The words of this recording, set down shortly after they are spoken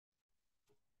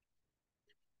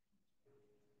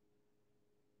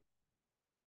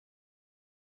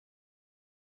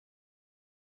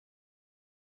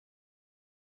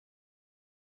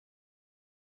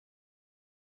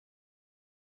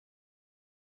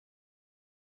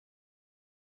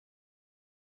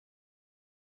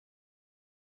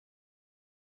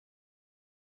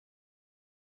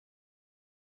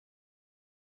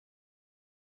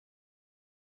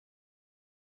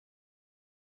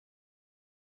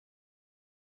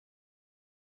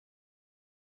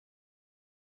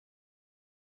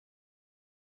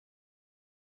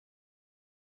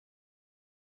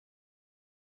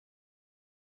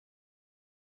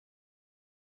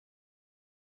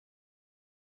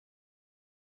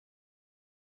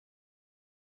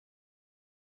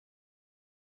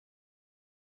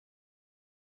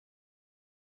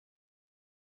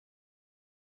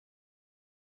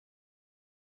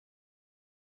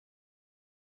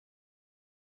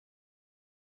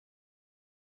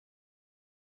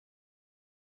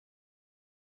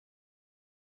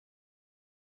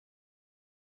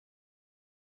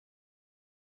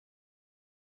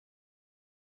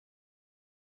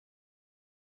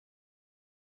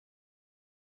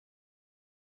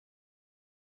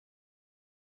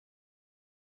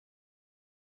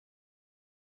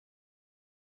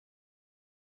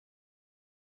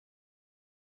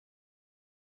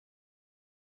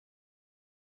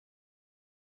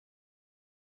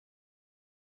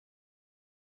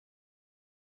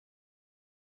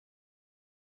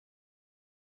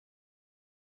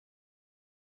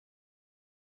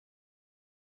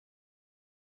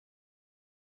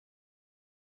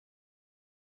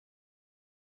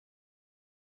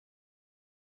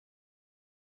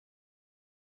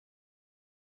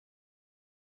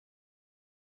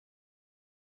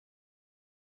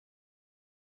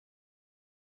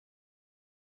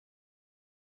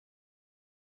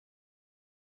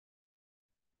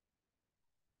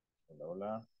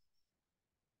Hola.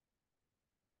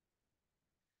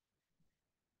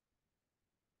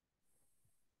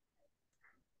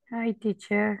 Hi,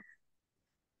 teacher.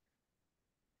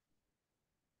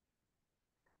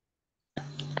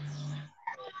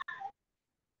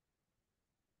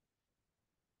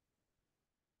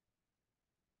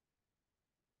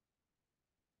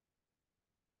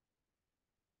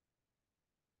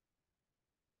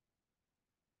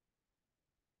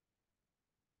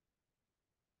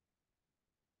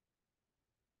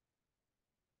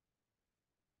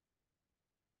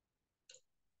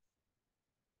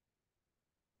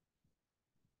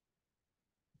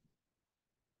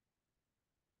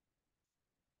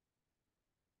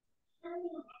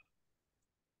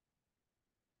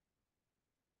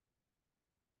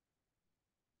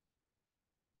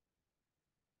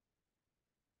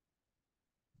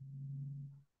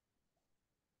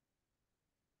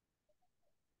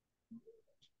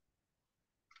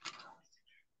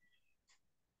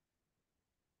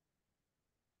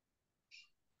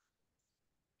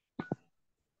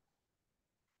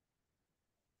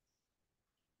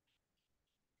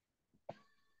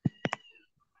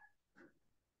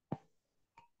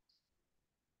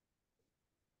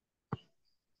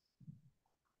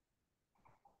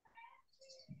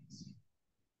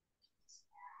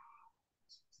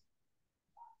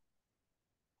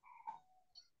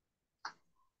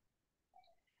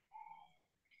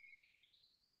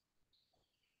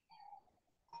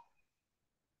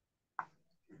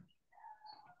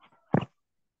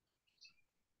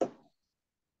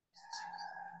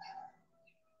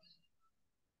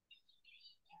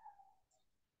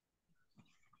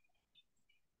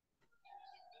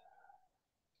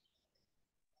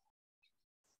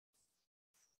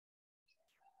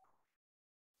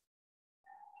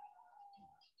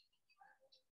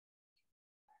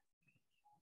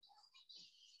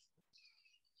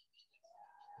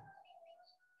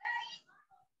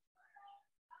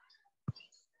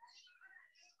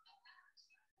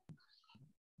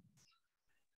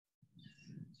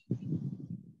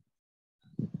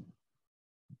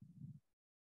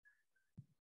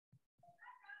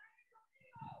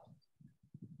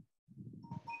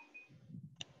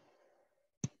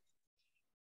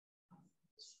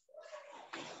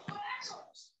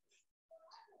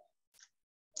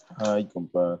 Ay,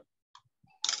 compadre.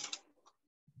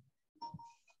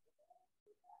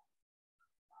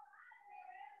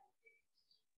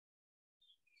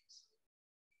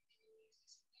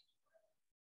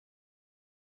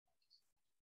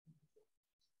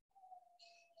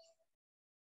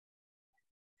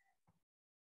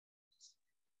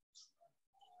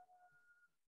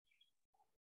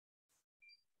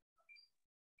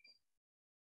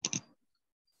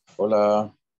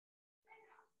 Hola.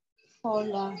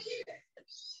 Hola.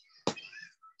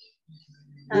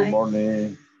 Good Hi.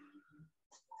 morning.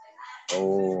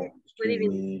 Oh, Good excuse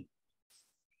evening. me.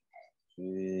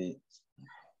 Sí.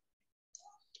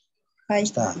 Hi.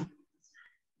 Está.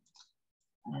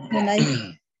 Good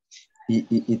night.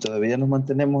 Y todavía nos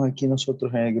mantenemos aquí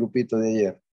nosotros en el grupito de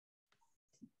ayer.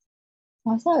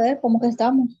 Vamos a ver cómo que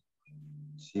estamos.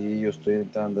 Sí, yo estoy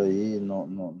entrando ahí. No.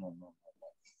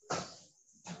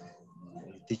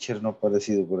 El teacher no ha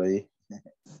aparecido por ahí.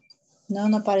 No,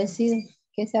 no ha parecido.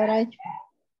 ¿Qué se habrá hecho?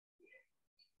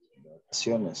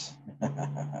 Vacaciones.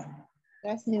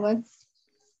 Gracias, igual.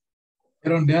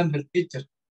 Era donde anda el teacher.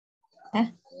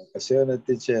 Ah, Vacaciones,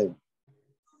 teacher.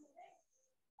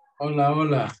 Hola,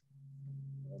 hola.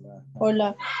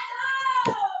 hola.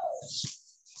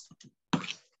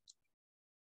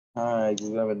 Hi,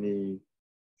 good evening.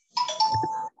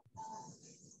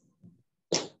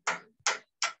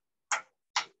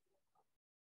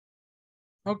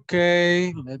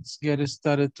 Okay, let's get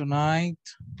started tonight.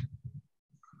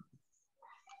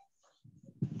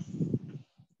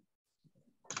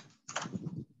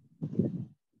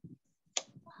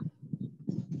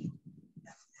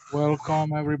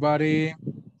 Welcome, everybody.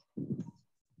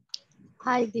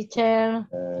 Hi, teacher.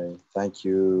 Thank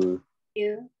you.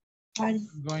 You. Hi.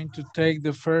 I'm going to take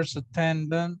the first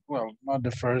attendance. Well, not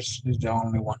the first, it's the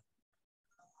only one.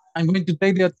 I'm going to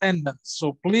take the attendance.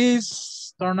 So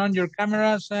please turn on your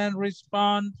cameras and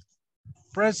respond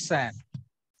present.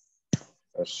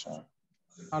 Person.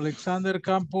 Alexander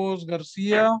Campos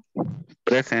Garcia.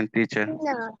 Present, teacher.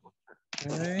 No.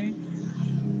 Okay.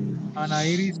 Ana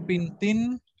Iris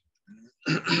Pintin.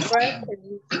 Present.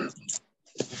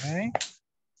 Okay.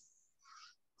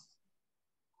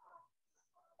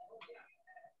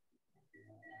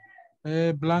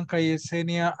 Blanca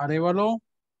Yesenia Arevalo.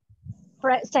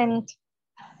 Present.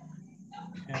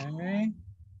 Okay.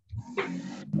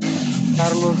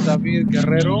 Carlos David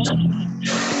Guerrero.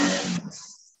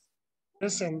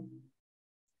 Present.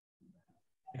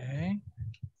 Okay.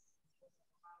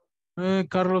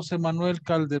 Carlos Emanuel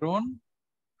Calderón.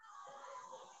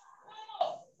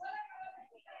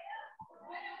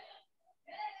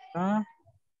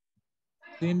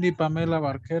 Cindy Pamela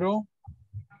Barquero.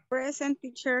 Present,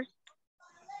 teacher.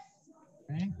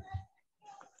 Okay.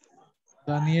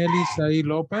 Daniel Isaí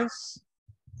López.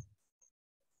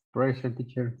 Present,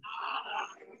 teacher.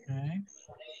 Okay.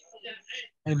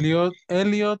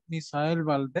 Elliot Misael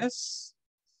Valdés.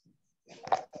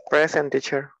 Present,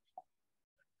 teacher.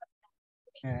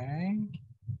 Okay.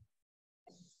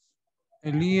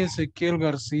 Elí Ezequiel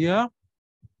García.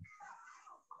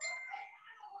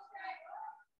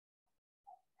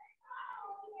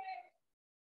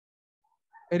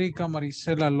 Erika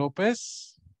Marisela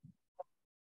López.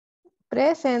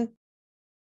 Present.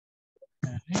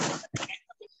 Okay.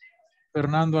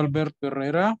 Fernando Alberto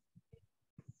Herrera.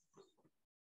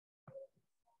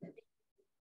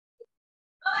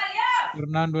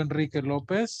 Fernando Enrique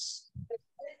López.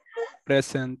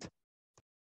 Present.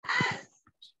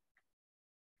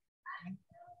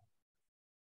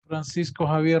 Francisco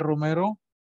Javier Romero.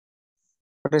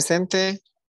 Presente.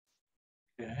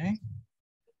 Okay.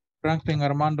 Franklin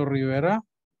Armando Rivera.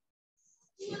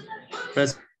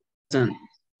 Present.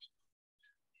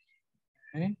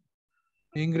 Okay.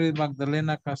 Ingrid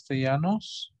Magdalena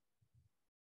Castellanos.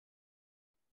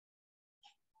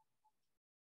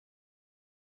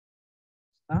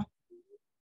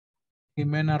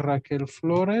 Jimena Raquel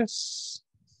Flores.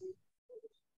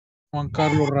 Juan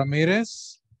Carlos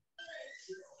Ramírez.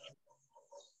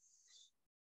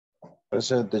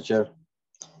 Present, teacher.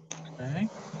 Okay.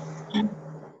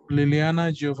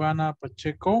 Liliana Giovanna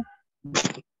Pacheco.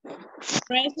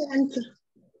 Present.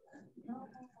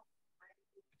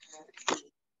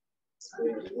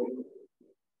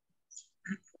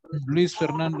 Luis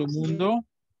Fernando Mundo.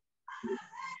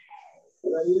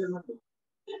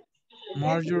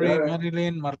 Marjorie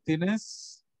Marilyn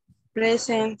Martínez.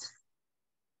 Present.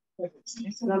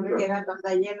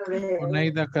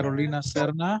 Oneida Carolina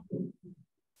Serna.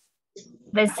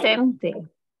 Presente.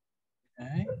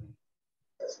 Okay.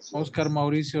 Oscar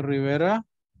Mauricio Rivera.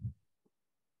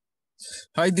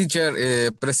 Hi, teacher,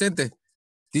 presente.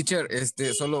 Teacher,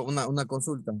 solo una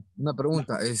consulta, una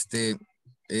pregunta.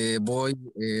 Voy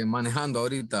manejando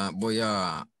ahorita, voy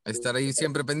a estar ahí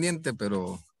siempre pendiente,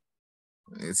 pero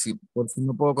sí, por si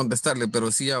no puedo contestarle,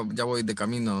 pero sí ya voy de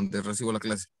camino donde recibo la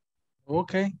clase.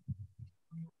 Ok.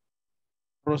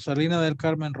 Rosalina del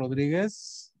Carmen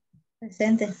Rodríguez.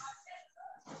 Presente.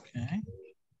 Okay.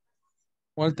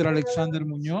 Walter Alexander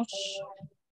Muñoz.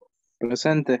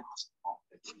 Presente.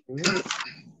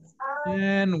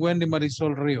 And Wendy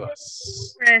Marisol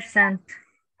Rivas. Present.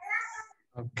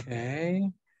 Ok.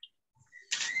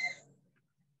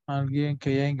 Alguien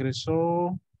que ya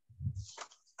ingresó.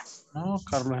 No,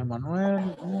 Carlos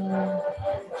Emanuel. No.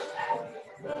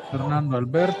 Fernando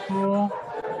Alberto.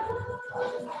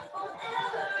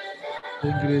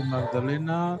 Ingrid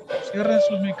Magdalena. Cierren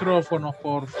sus micrófonos,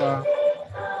 porfa.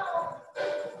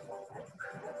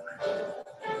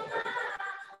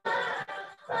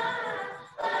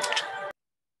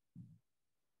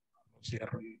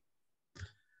 Cierro.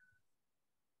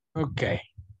 Okay.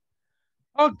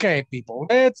 Okay, people,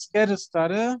 let's get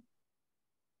started.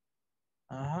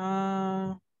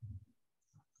 Ajá.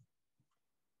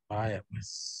 Vaya,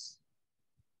 pues.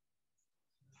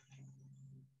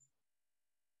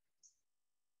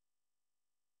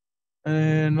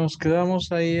 Nos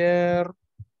quedamos ayer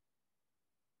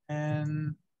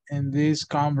in this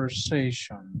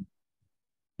conversation.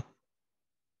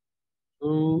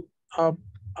 Go up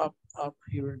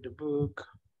here in the book.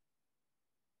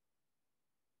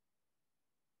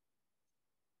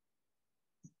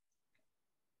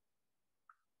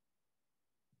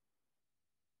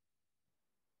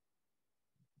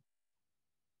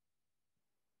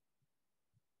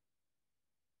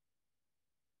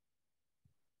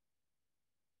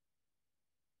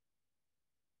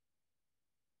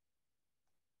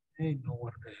 Hey, no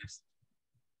where it is.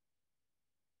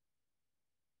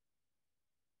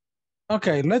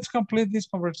 Okay, let's complete this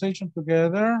conversation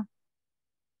together.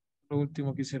 Lo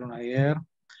último que hicieron ayer.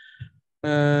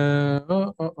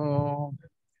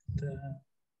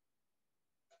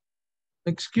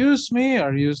 Excuse me,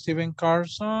 are you Stephen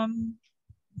Carson?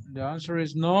 The answer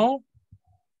is no.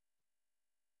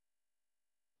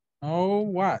 No,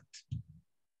 what?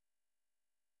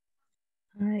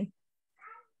 Ay.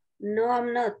 No,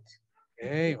 I'm not.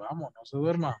 Okay, vamos, no se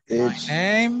duerma. My It's-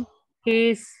 name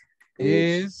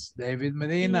is David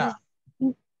Medina.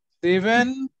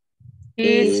 Stephen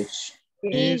Is it's-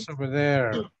 is over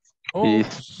there. Oh, Is.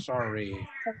 sorry.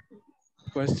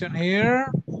 Question here.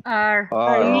 Are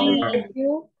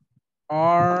You?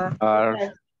 Are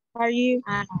Are you?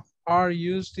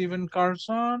 you Stephen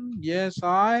Carson? Yes,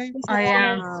 I am. I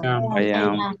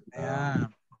am.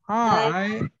 am.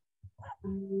 Hi,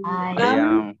 I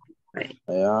am.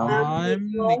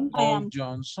 I'm Nicole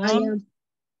Johnson.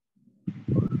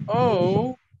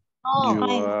 Oh,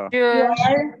 You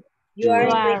are. You are in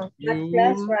Wow. the math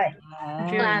class, right?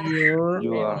 you're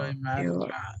You in are. my math You are.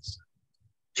 class.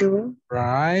 You?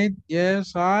 Right?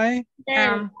 Yes, I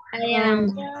I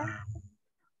am.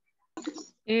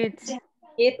 It's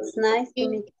It's nice to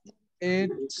meet you.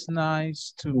 It's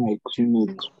nice to meet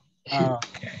you.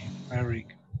 Okay, very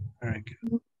good. Very good.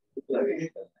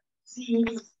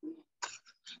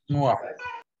 Well,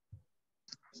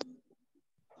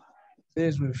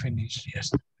 this we finished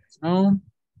yesterday. No?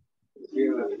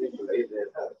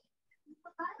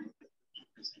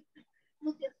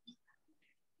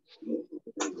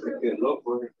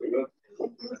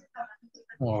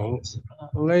 Well,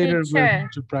 later we're going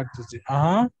to practice it.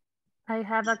 I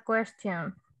have a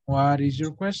question. What is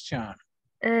your question?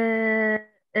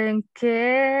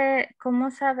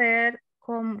 ¿Cómo saber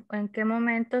en qué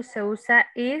momento se usa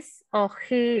is o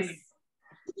his?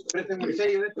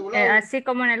 Así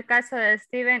como en el caso de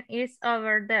Steven is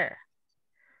over there.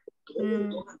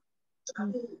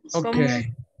 Ok.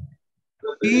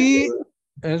 Y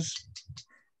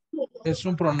es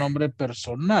un pronombre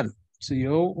personal. Si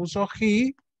yo uso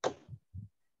he,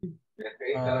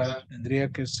 tendría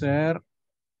que ser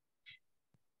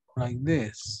like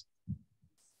this.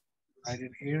 Right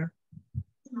in here.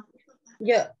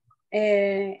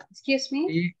 Excuse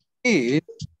me. He is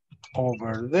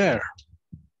over there.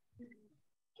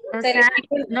 O sea,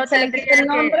 no tendría el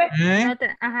nombre.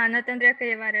 no tendría que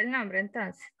llevar el nombre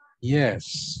entonces.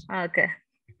 Yes. Okay.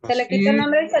 Se le quita el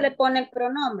nombre y se le pone el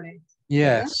pronombre.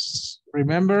 Yes.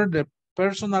 Remember the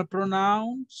personal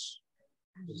pronouns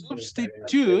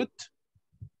substitute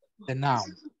the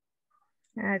noun.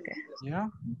 Okay. Yeah.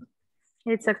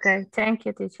 It's okay. Thank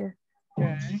you, teacher.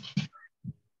 Okay.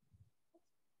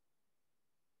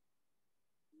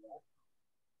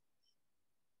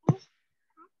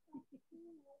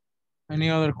 Any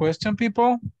other question,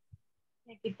 people?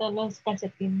 Me quito los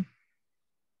calcetines.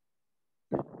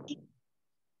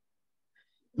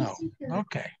 No.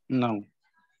 Okay. No.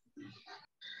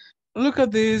 Look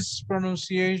at this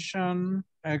pronunciation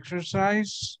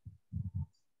exercise.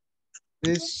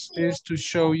 This is to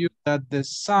show you that the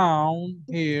sound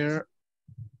here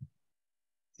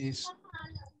these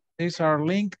are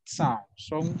linked sounds.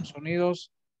 Son sonidos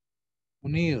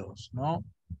unidos, ¿no?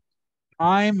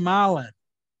 I'm Alan.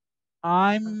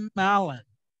 I'm Alan.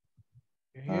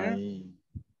 You hear?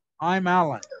 I'm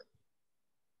Alan.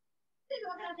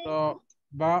 So,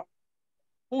 van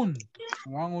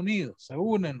unidos, se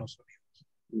unen los sonidos.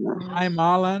 I'm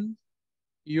Alan.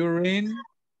 You're in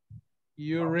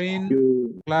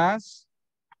class.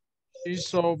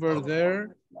 She's over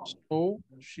there. So,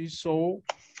 she's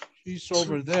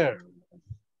over there.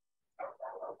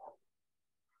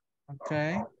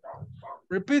 Okay.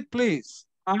 Repeat, please.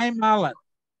 I'm Alan.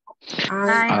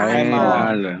 I'm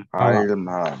Alan. I'm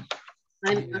Alan.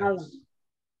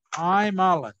 I'm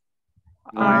Alan.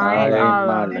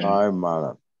 I'm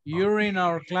Alan. You're in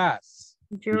our class.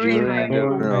 You're in my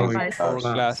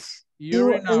Class.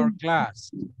 You're in our class.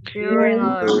 You're in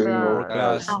our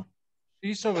class. Class.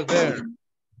 She's over there.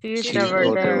 She's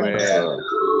over there.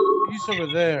 She's over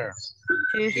there.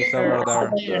 She's over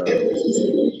there. Okay.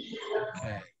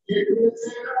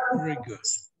 Very good.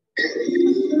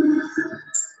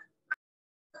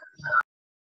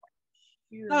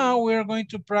 Now we are going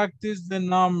to practice the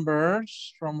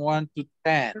numbers from 1 to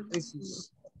 10. This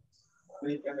is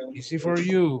easy for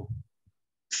you.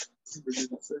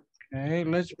 Okay,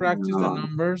 let's practice the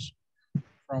numbers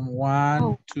from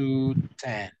 1 to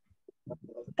 10.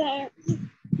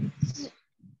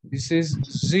 This is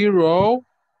 0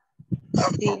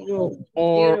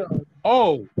 or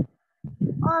O.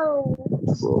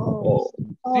 0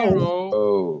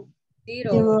 or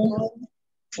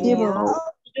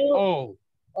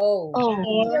O.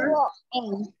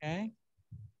 Okay.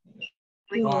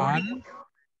 1,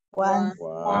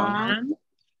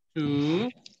 2,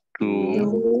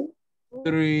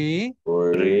 3,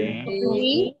 4,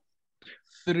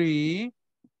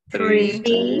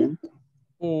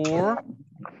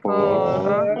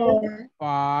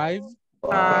 5,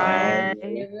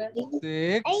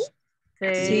 6,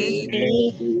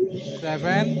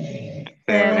 7,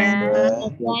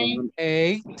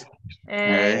 8,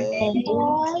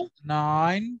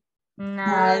 9,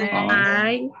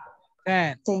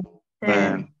 10.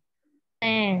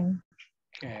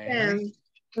 Okay.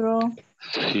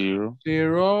 0,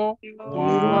 0,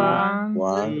 1,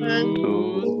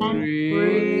 2,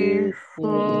 3,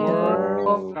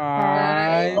 4,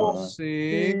 5,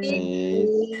 6,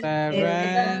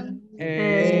 7,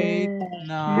 8,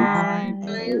 9,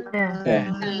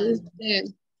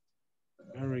 10.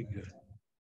 Very good.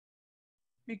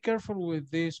 Be careful with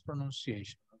this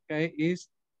pronunciation, okay? It's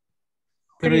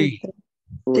 3.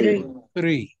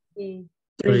 3.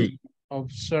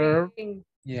 Observe.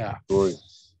 Yeah.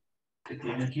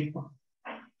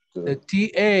 The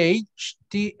TH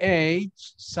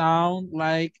sound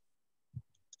like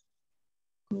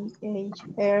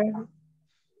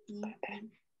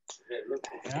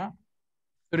yeah.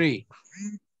 3.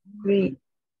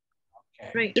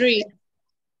 Okay.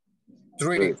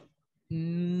 3.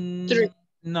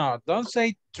 No, don't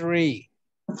say 3.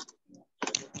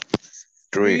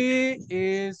 3, 3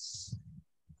 is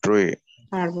 3,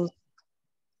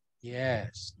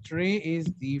 yes. 3 is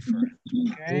different.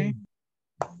 Okay.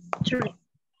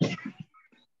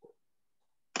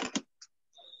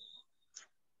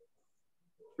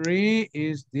 3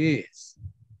 is this.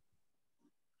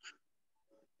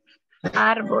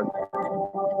 Árbol.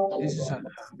 This is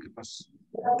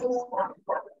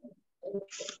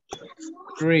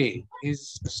 3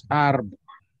 is árbol.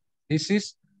 This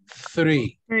is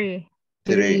 3. 3.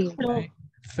 3. Okay.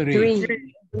 3.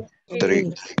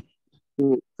 3.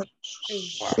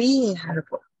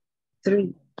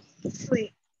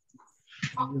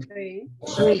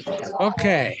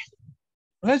 Okay.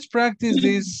 Let's practice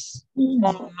these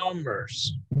phone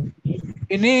numbers.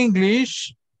 In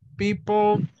English,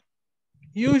 people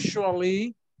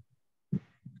usually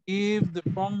give the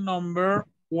phone number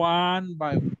one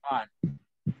by one.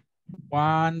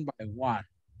 One by one.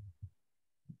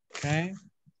 Okay.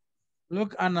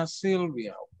 Look, Ana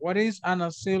Silvia. What is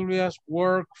Ana Silvia's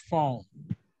work phone?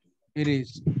 It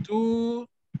is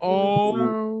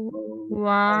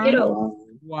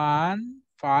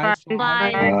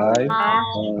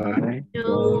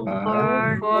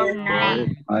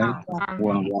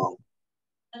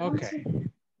Okay.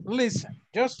 Listen,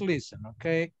 just listen,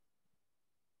 okay?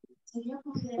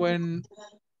 When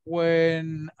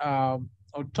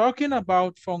talking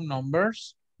about phone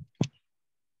numbers,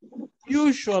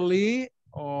 usually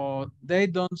they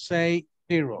don't say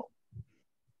 0.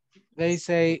 They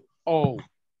say O.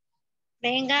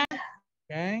 Venga.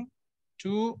 Okay.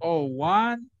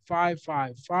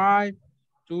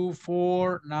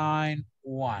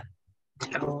 201-555-2491.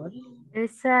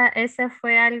 Esa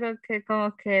fue algo que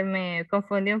como que me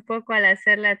confundí un poco al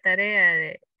hacer la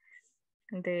tarea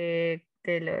de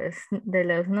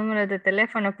los números de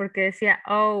teléfono porque decía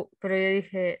O, pero yo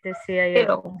decía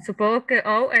yo, supongo que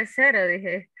O es 0,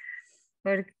 dije.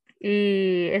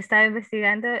 Y estaba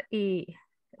investigando y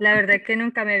la verdad que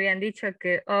nunca me habían dicho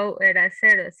que O era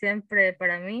 0. Siempre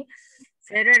para mí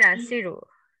 0 era 0.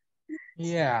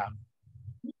 Yeah,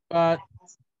 but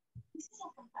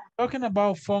talking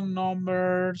about phone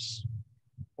numbers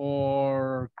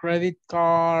or credit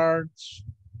cards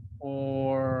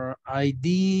or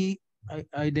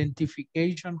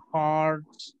identification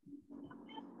cards,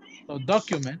 so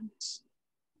documents,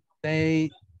 they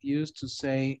used to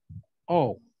say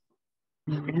O.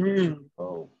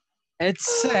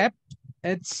 Except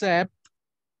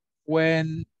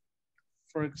when,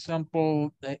 for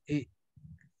example,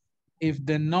 if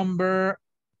the number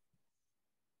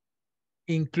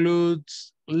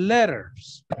includes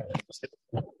letters.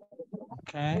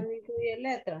 Okay.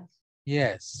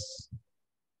 Yes.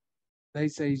 They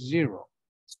say 0.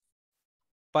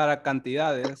 Para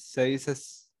cantidades se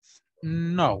dice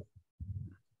No.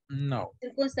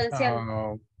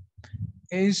 Circunstancial.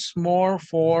 It's more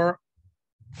for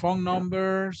phone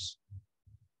numbers,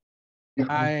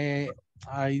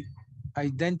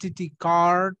 identity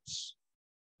cards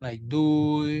like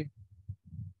DUI,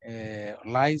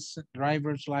 license,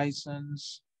 driver's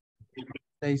license.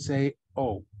 They say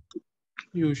O,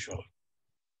 usually.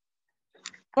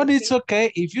 But it's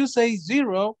okay. If you say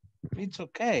 0, it's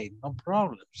okay. No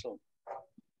problem. So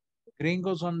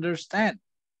gringos understand.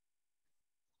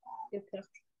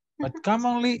 But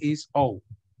commonly is O.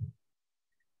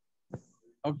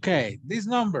 Okay, this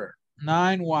number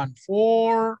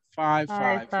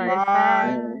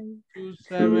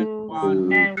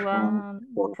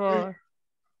 914-555-2714.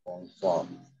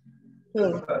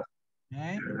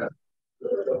 Okay.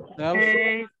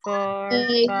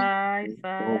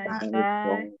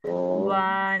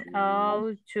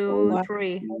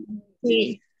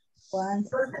 84555-1023.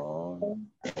 1,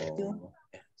 2,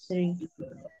 3.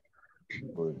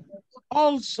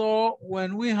 Also,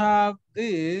 when we have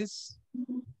this,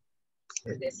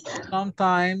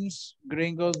 sometimes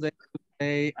gringos, they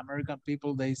say, American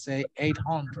people, they say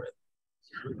 800.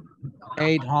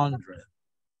 800.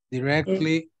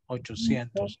 Directly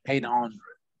 800.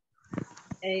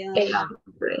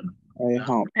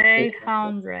 800.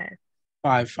 800.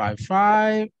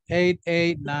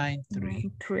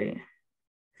 555-8893.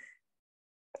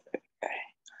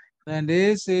 Then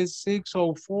this is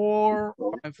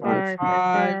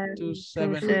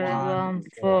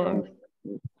 604-555-2714.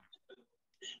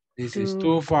 This is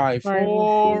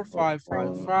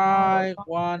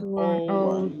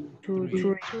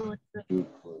 254-555-1023.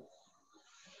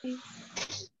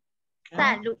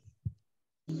 Salud.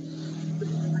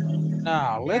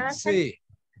 Now, let's see.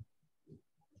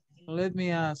 Let me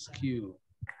ask you.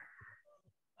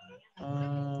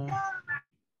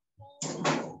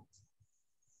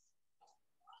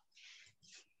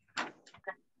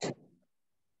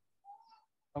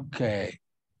 Okay.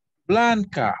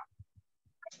 Blanca.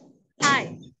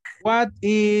 Hi. What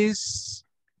is,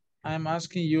 I'm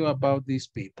asking you about these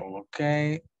people,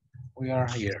 okay? We are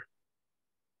here.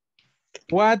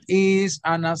 What is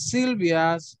Ana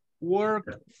Silvia's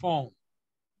work phone?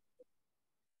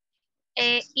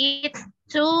 It's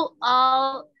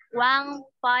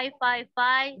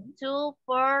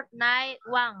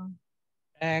 201-555-2491.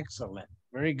 Excellent.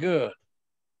 Very good.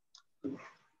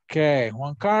 Okay,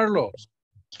 Juan Carlos.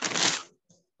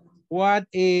 What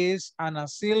is Ana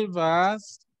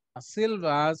Silva's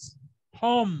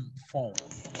home phone?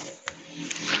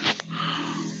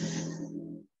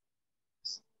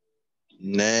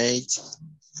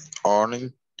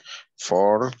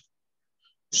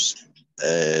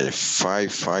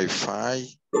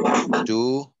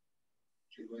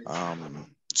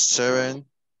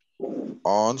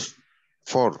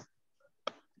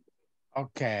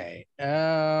 Okay.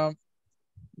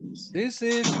 This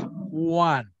is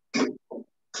one.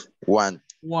 One.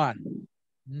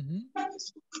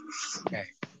 Okay,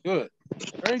 good.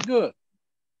 Very good.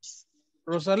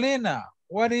 Rosalina,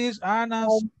 what is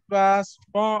Anna's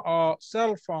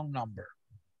cell phone number?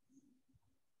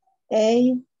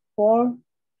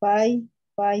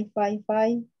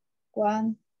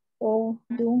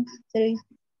 84555510223.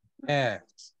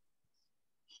 Yes.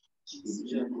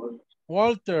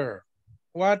 Walter,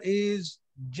 what is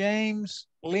James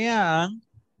Liang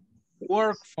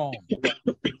work phone?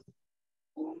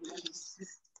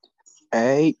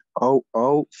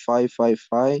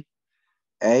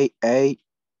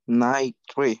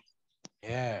 800-555-8893.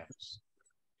 Yes.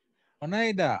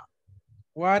 Oneida,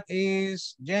 what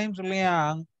is James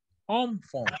Liang home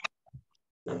phone?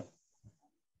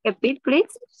 Repeat,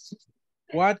 please.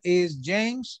 What is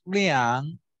James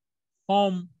Liang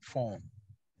home phone?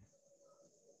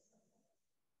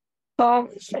 Home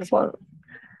phone.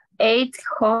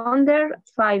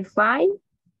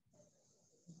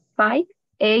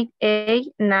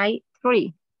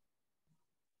 800-555-8893.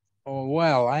 Oh,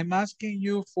 well, I'm asking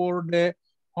you for the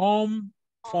home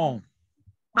phone.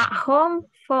 Home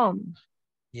phone.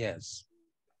 Yes.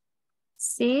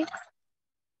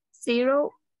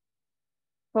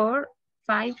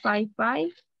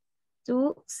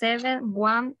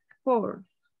 604-555-2714.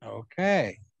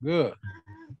 Okay, good.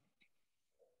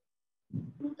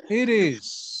 It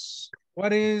is.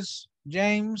 What is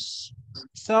James'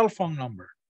 cell phone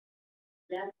number?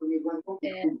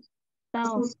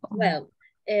 Well,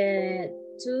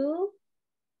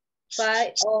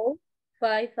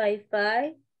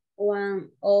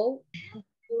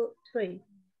 250-555-1023.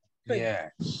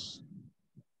 Yes.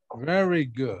 Very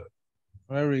good.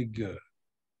 Very good.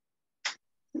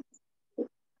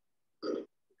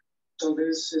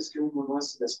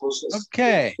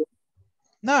 Okay.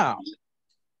 Now,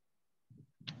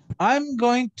 I'm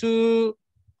going to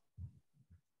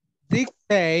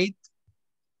dictate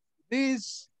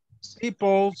these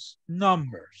people's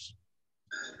numbers.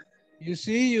 You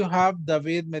see, you have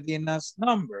David Medina's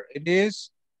number. It is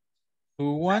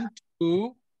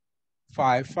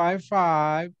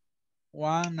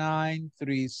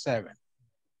 212-555-1937.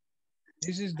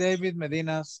 This is David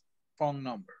Medina's phone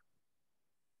number.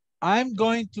 I'm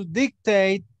going to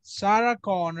dictate Sarah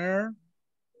Connor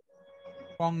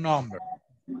phone number.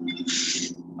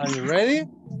 Are you ready?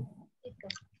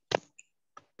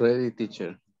 Ready,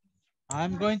 teacher.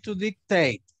 I'm going to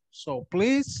dictate. So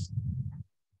please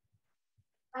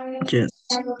Yes.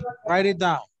 write it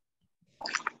down.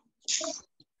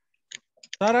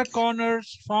 Sarah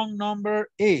Connor's phone number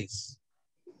is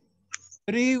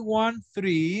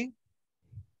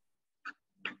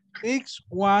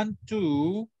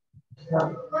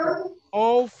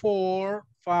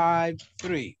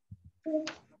 313-612-0453.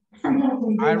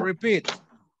 I repeat,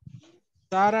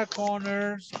 Sarah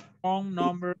Connor's phone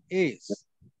number is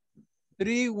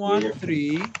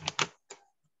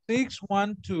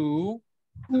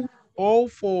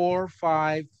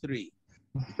 313-612-0453.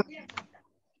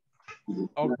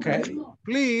 Okay,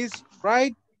 please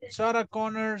write Sarah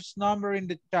Connor's number in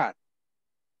the chat.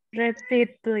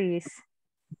 Repeat, please.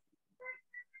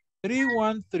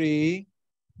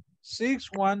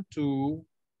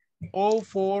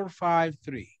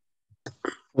 313-612-0453.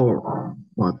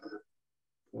 What?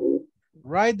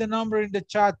 Write the number in the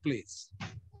chat, please.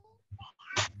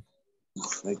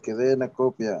 Me quedé en la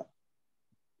copia.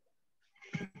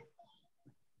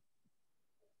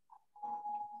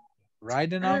 Write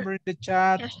the number in the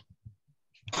chat.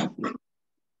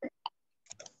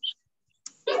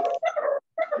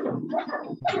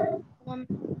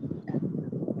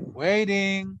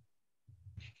 Waiting.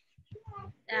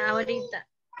 Ahorita.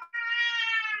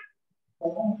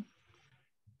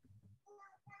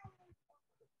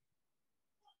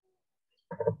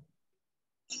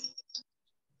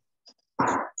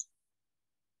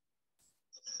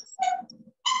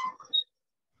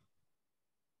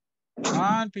 Come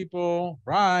on, people,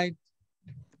 right?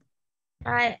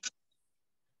 Right.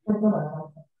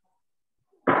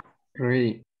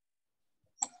 3.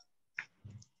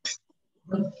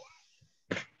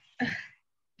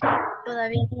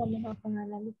 Todavía no vamos a poner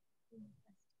la luz.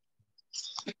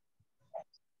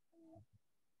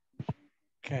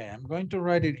 Okay, I'm going to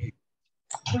write it here.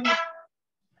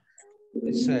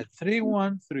 It said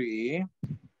 313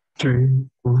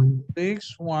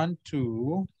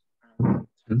 612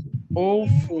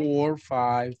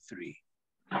 0453.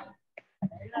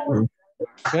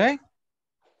 Okay,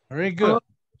 very good.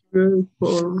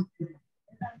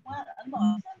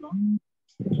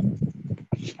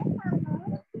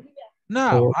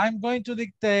 Now I'm going to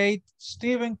dictate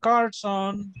Stephen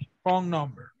Carson's phone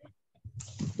number.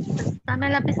 Dame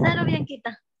el lapicero,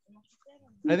 Bianquita.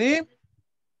 Ready?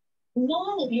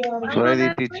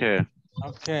 Ready, teacher.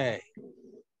 Okay.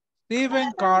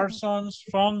 Stephen Carson's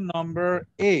phone number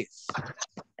is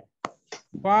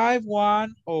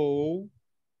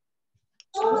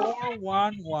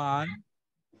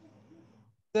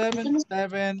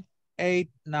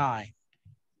 510-411-7789.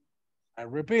 I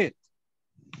repeat.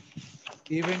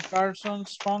 Stephen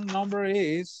Carson's phone number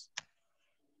is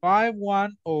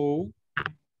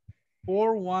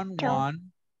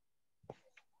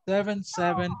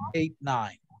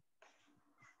 510-411-7789.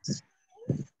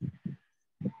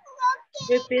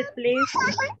 Repeat, please.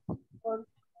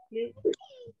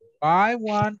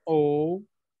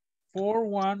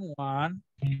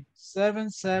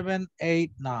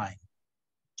 510-411-7789.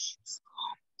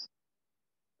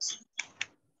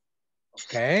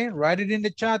 Okay, write it in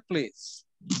the chat, please.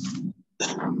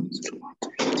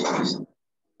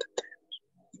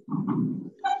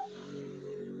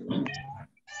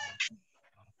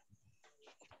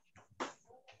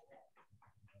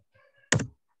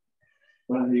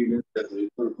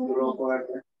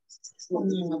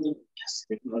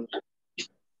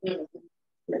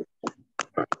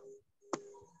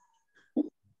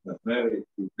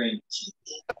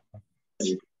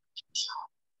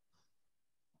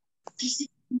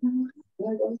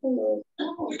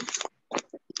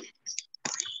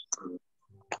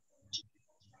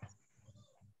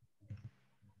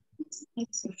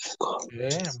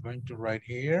 Okay, I'm going to write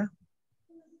here.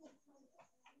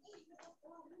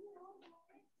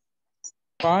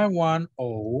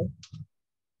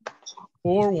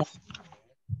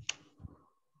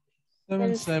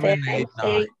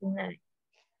 510-411-7789.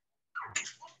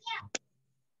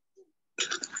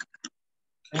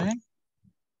 Okay.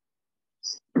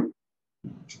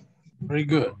 Very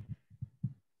good.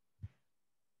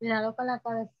 Míralo con la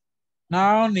cabeza.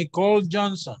 Now, Nicole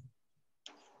Johnson.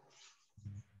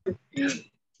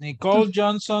 Nicole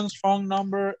Johnson's phone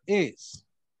number is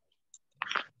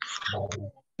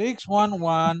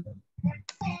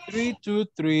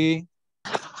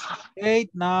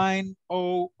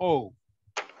 611-323-8900.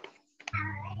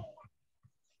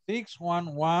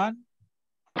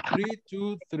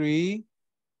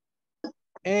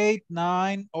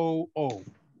 611-323-8900.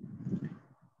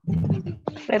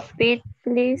 Repeat,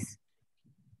 please.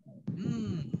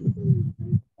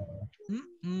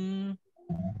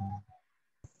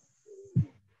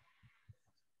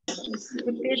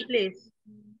 Repeat, please.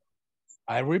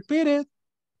 I repeat it.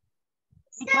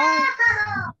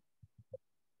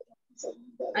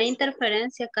 Hay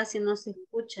interferencia, casi no se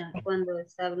escucha cuando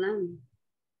está hablando.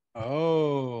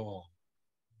 Oh,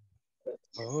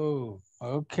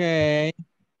 okay.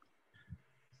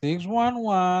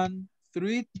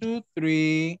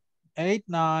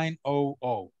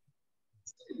 611-323-8900.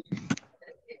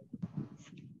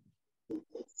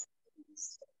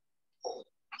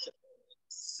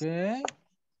 Okay.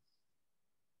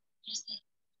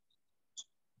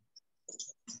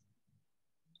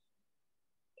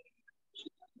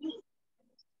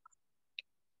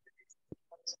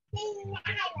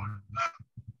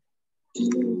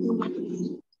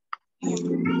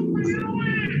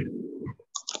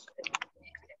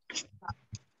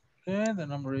 Okay, the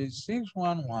number is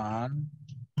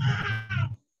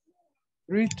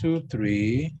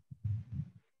 611-323-8900.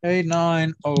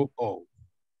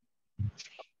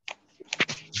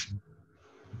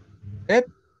 It.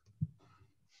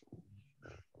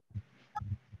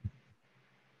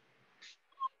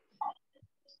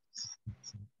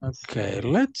 Okay,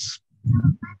 let's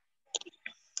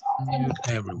mute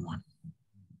everyone.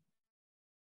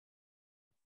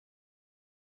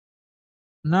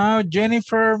 Now,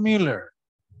 Jennifer Miller.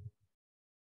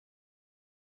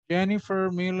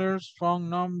 Jennifer Miller's phone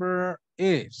number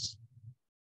is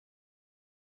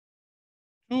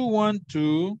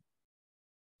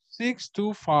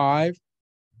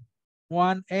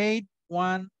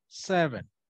 212-625-1817.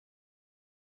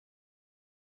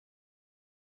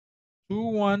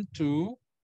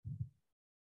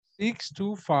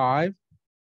 212-625-1817.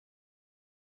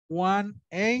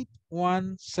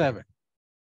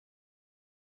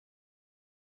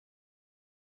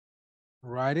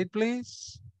 Write it,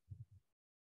 please.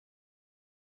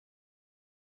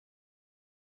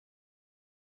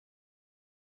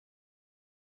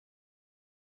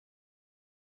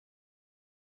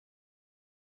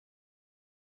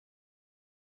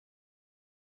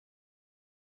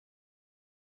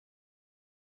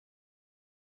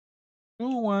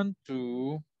 Two one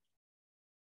two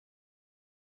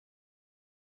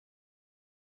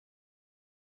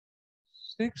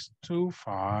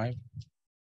 625-1817.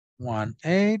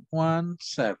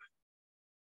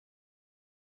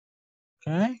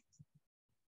 Okay.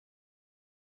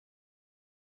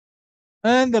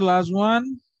 And the last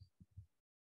one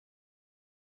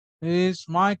is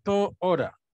Michael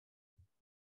Oda.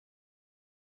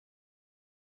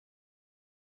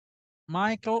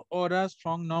 Michael Oda's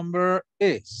phone number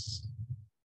is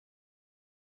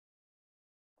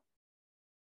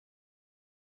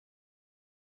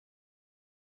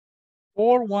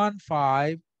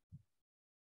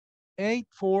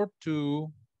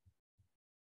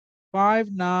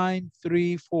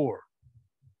 415-842-5934.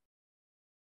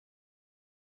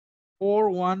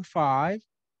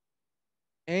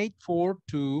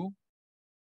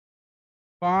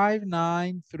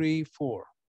 415-842-5934.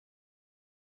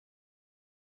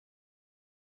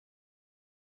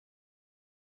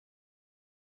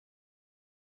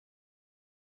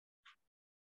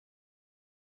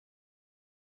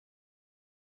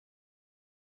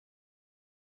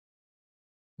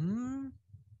 Hmm.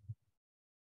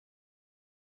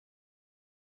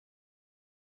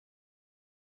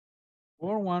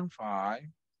 Four one five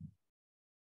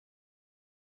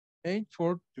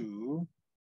 842-5934.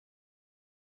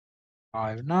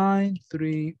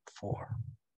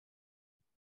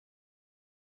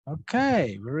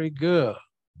 Okay, very good.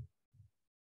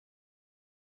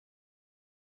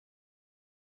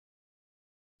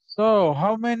 So,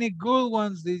 how many good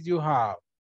ones did you have?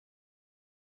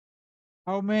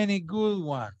 How many good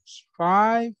ones?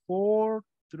 5, 4,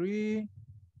 3.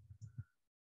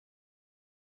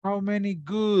 How many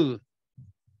good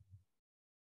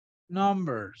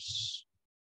numbers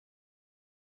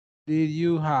did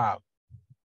you have?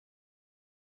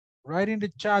 Write in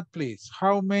the chat, please.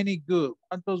 How many good?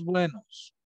 ¿Cuántos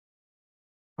buenos?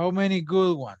 How many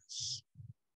good ones?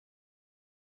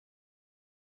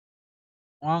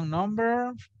 One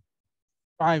number,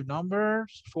 5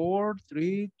 numbers, 4,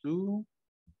 3, 2.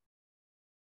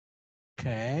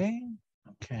 Okay,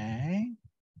 okay.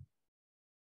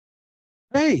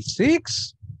 Hey,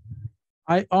 6.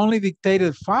 I only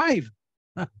dictated 5.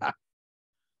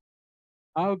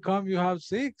 How come you have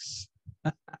 6?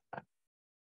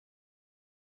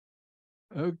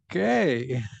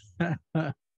 Okay.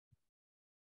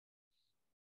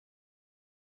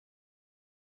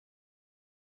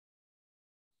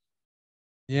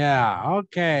 Yeah,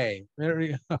 okay.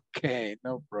 Very okay,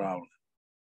 no problem.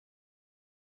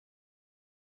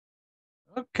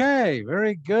 Okay,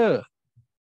 very good.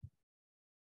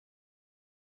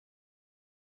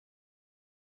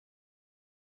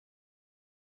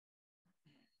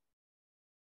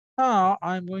 Now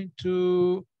I'm going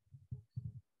to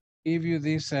give you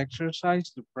this exercise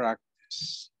to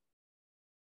practice.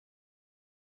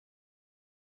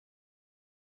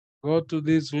 Go to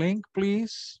this link,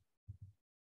 please.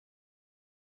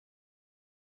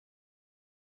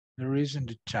 There is in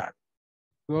the chat.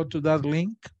 Go to that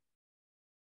link.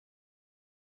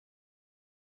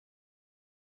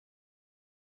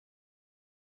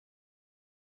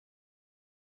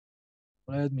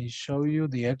 Let me show you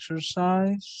the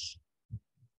exercise.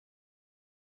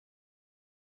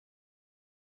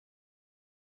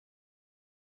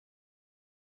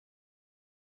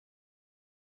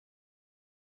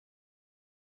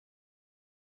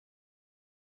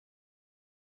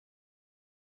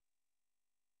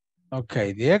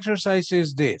 Okay, the exercise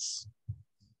is this.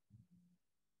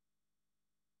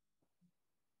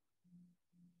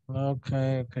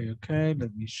 Okay,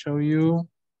 let me show you.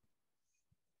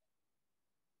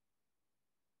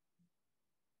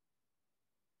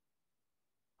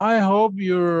 I hope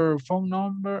your phone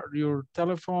number, your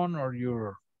telephone, or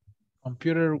your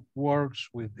computer works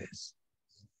with this.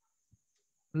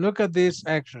 Look at this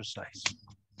exercise.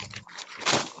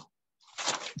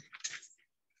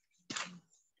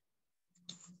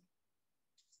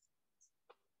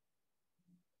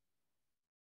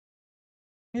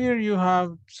 Here you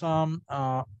have some,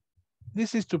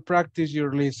 this is to practice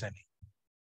your listening.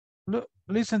 Look,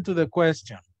 listen to the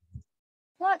question.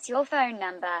 What's your phone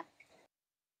number?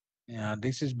 Yeah,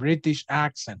 this is British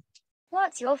accent.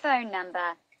 What's your phone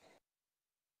number?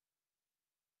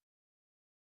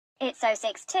 It's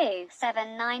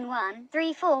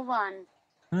 062-791-341.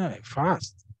 Hey,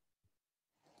 fast.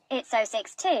 It's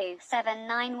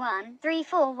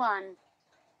 062-791-341.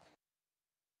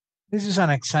 This is an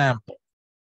example.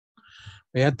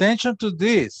 Pay attention to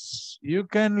this. You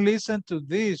can listen to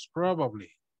this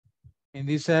probably in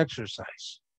this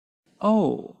exercise.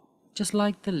 O, just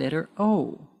like the letter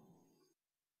O.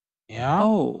 Yeah.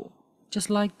 O, just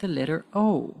like the letter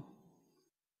O.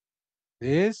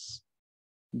 This.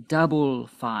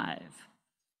 55.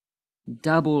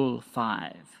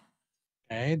 55.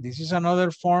 Okay, this is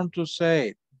another form to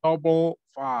say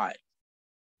 55.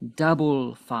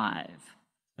 55.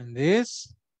 And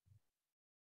this?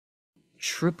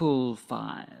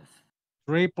 555.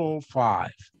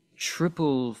 555.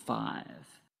 555.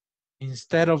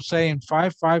 Instead of saying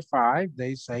 555,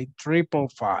 they say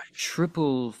 555.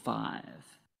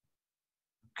 555.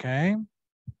 Okay.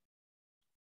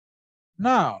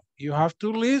 Now, you have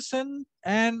to listen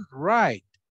and write.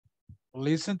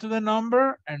 Listen to the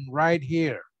number and write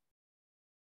here.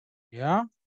 Yeah?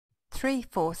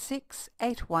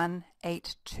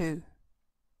 3468182.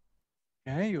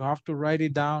 Okay, you have to write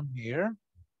it down here.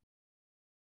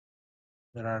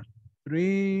 There are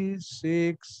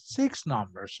six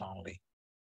numbers only.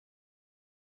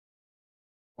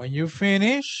 When you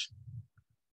finish,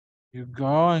 you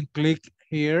go and click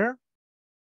here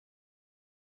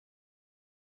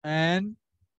and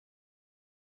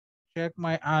check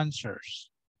my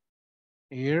answers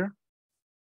here,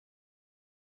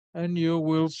 and you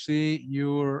will see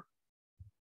your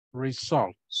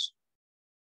results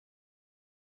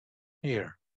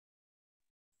here.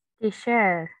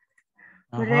 Teacher,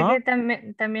 ¿verdad que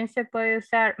también se puede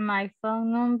usar my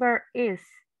phone number is?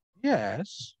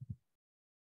 Yes.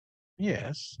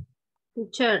 Yes.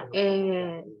 Teacher,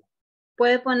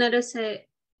 ¿puede poner ese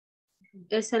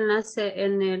enlace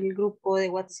en el grupo de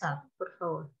WhatsApp, por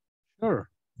favor? Sure.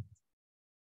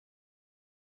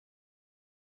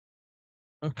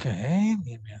 Okay,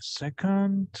 give me a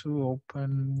second to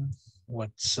open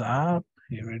WhatsApp.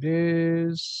 Here it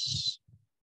is.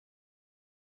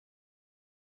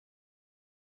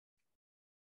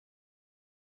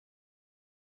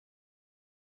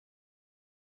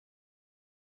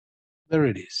 There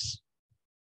it is.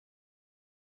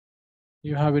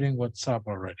 You have it in WhatsApp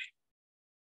already.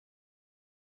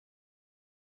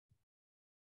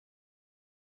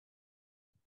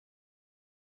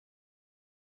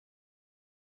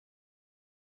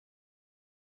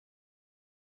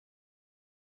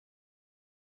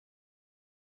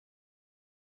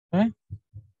 Okay.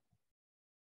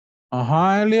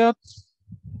 Elliot.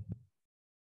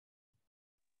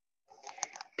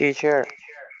 Teacher.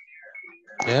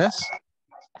 Yes.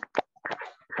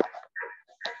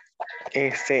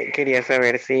 Quería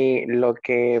saber si lo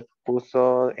que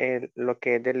puso, lo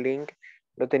que es del link,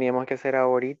 lo teníamos que hacer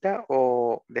ahorita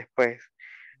o después.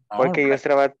 Porque yo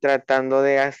estaba tratando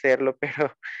de hacerlo,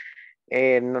 pero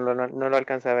no lo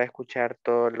alcanzaba a escuchar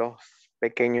todos los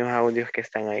pequeños audios que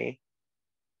están ahí.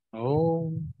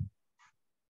 Oh.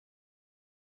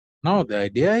 No, the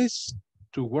idea is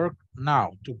to work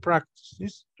now, to practice.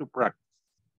 It's to practice.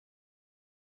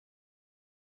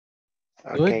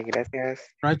 Okay, gracias.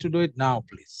 Try to do it now,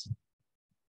 please.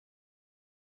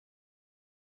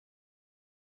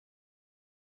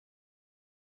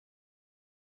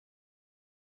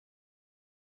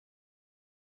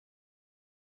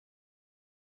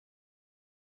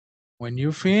 When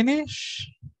you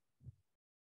finish,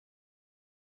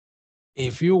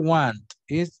 if you want,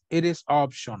 it is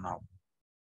optional.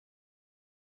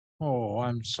 Oh,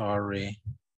 I'm sorry.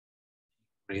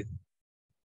 Read.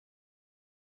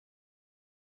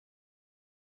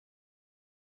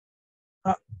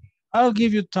 I'll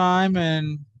give you time,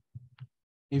 and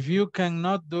if you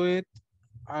cannot do it,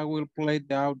 I will play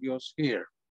the audios here,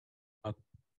 but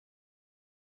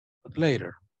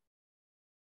later.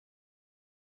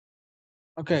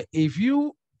 Okay, if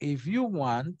you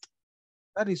want,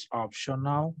 that is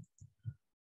optional.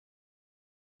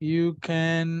 You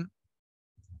can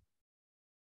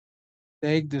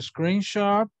take the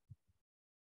screenshot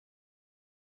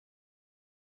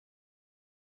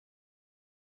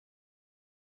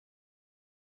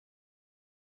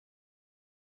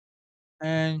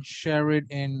and share it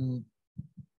in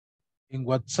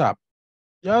WhatsApp,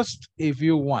 just if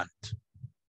you want.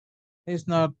 It's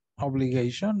not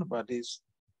obligation, but it's,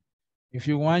 if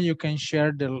you want, you can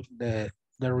share the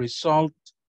result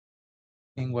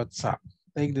in WhatsApp.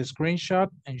 Take the screenshot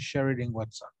and share it in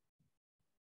WhatsApp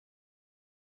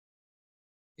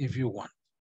if you want.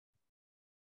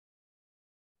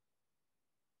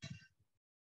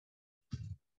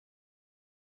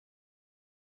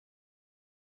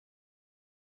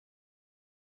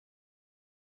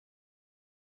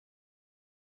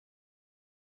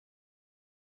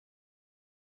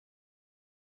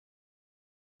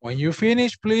 When you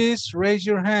finish, please raise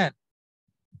your hand.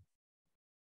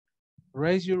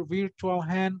 Raise your virtual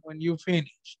hand when you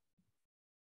finish.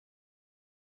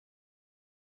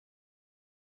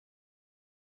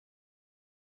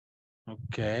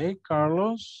 Okay,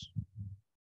 Carlos.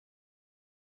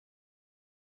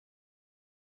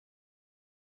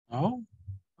 No?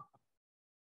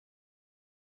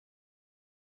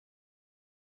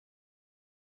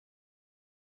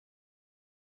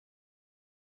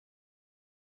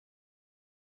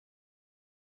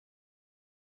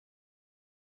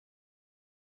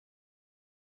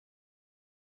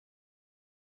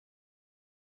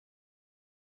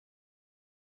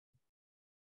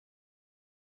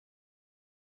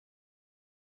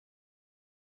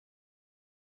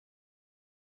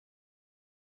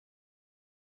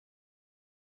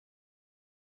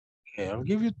 Okay, I'll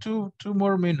give you two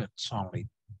more minutes only.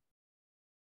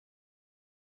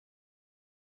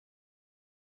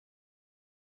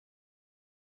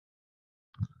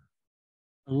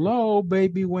 Hello,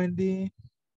 baby Wendy.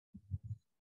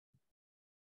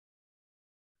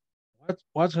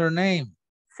 What's her name?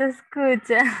 Se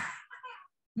escucha.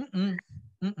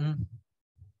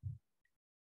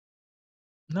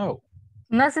 No.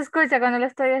 No se escucha cuando lo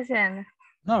estoy haciendo.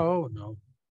 No, no.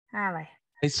 Ah, vaya.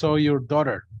 I saw your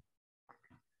daughter.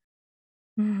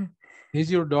 Is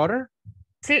your daughter?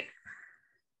 Sí.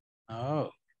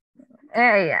 Oh.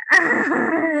 Ella.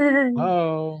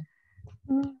 Oh.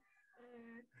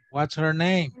 What's her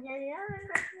name?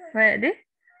 Ready?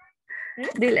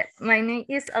 Dile, my name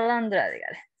is Alondra,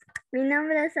 dígale. Mi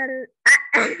nombre es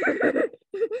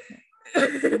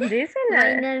Díselo.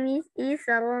 My name is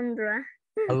Alondra.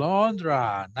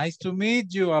 Alondra. Nice to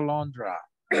meet you, Alondra.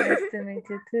 Nice to meet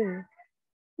you too.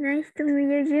 Nice to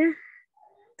meet you.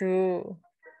 Tú.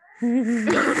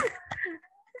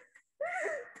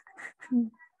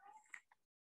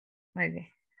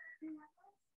 Okay.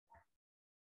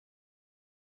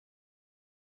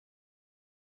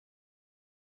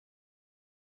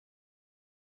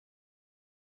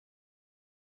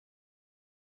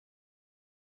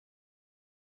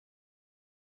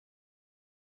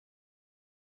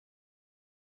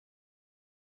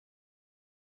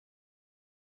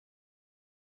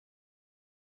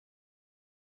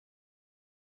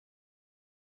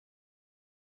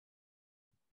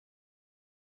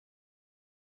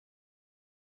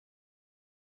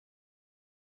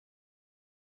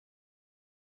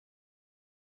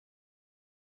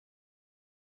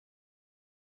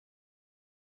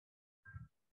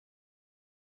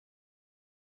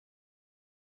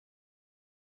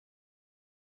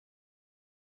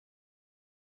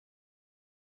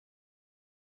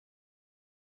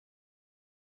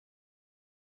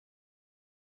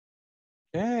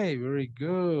 Okay, very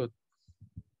good.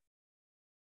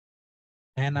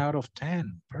 10 out of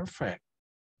 10. Perfect.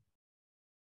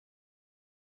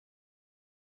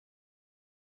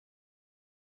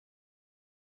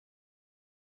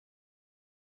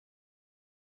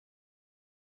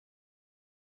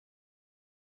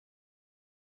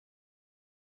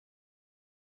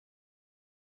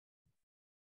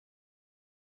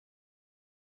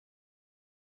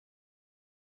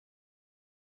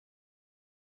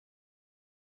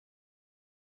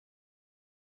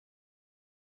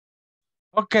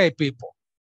 Okay, people.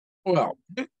 Well,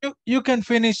 you can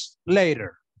finish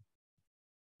later.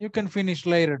 You can finish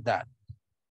later that.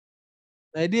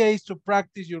 The idea is to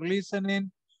practice your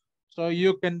listening So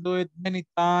you can do it many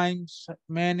times,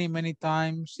 many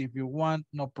times if you want,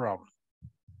 no problem.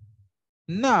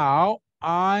 Now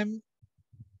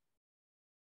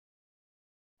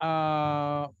I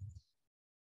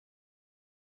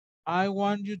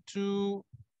want you to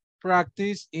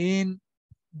practice in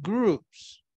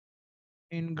groups.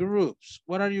 In groups,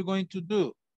 what are you going to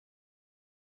do?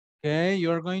 Okay,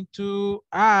 you're going to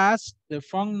ask the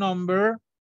phone number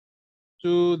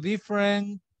to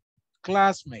different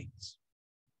classmates.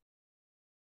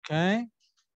 Okay,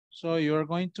 so you're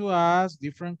going to ask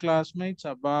different classmates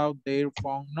about their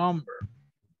phone number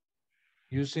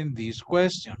using this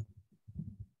question.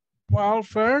 Well,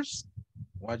 first,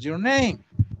 what's your name?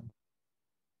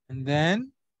 And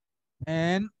then,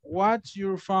 and what's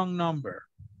your phone number?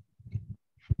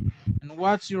 And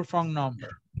what's your phone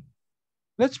number?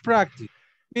 Let's practice.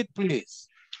 Repeat, please.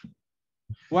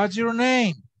 What's your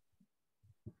name?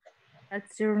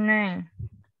 What's your name?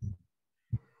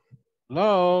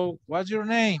 Hello, what's your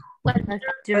name?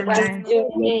 What's your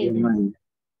name?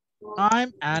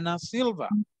 I'm Ana Silva.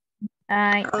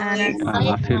 I'm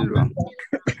Ana Silva.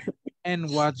 And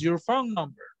what's your phone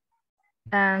number?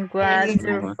 And what's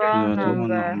your phone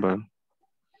number?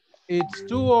 It's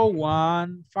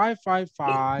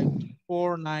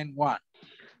 201-555-491.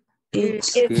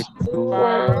 It's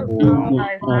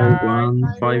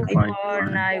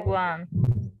 201-555-491.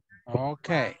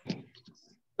 Okay,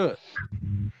 good.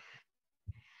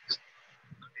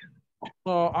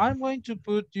 So I'm going to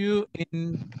put you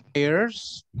in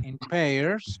pairs, and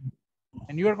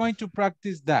you are going to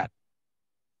practice that.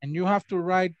 And you have to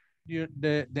write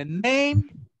the name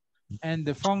and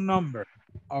the phone number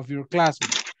of your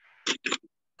classmate.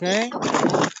 Okay?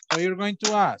 So you're going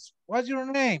to ask, what's your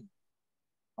name?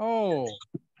 Oh,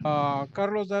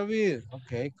 Carlos David.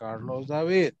 Okay, Carlos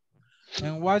David.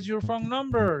 And what's your phone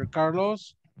number,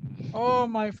 Carlos? Oh,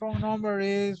 my phone number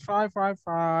is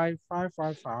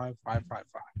 555-555-555.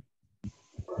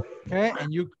 Okay,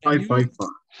 and you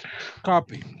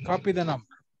copy the number.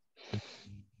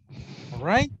 All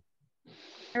right?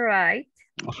 All right.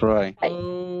 Right.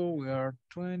 Oh, we are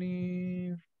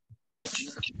 20.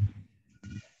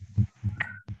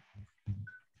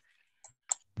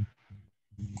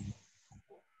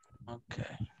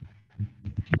 Okay.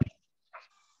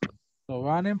 So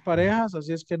van en parejas,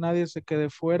 así es que nadie se quede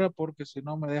fuera porque si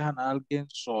no me dejan a alguien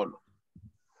solo.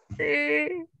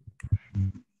 Sí.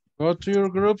 Go to your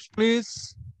groups,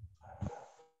 please.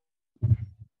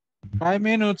 5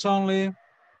 minutes only.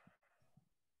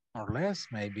 Or less,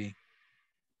 maybe.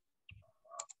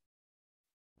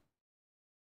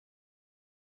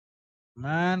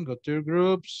 Man, go to your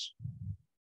groups.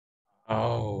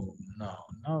 Oh, no.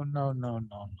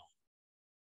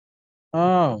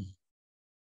 Oh.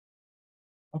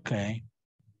 Okay.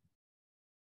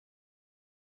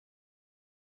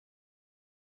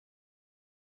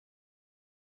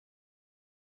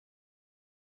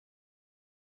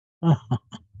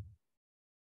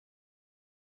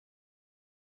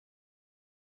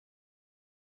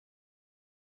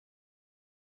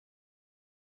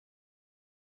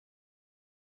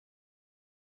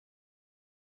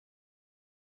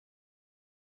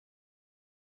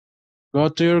 Go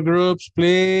to your groups,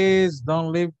 please.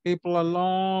 Don't leave people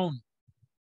alone.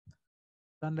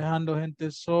 Están dejando gente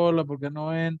sola porque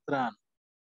no entran.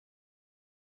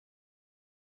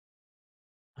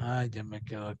 Ay, ya me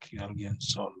quedo aquí alguien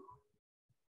solo.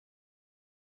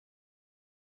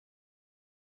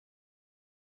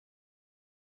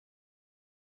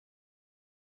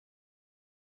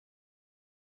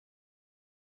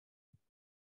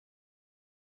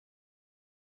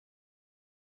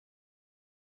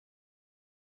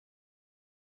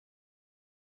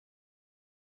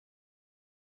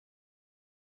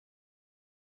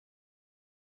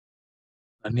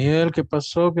 Daniel, ¿qué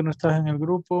pasó? ¿Que no estás en el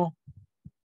grupo?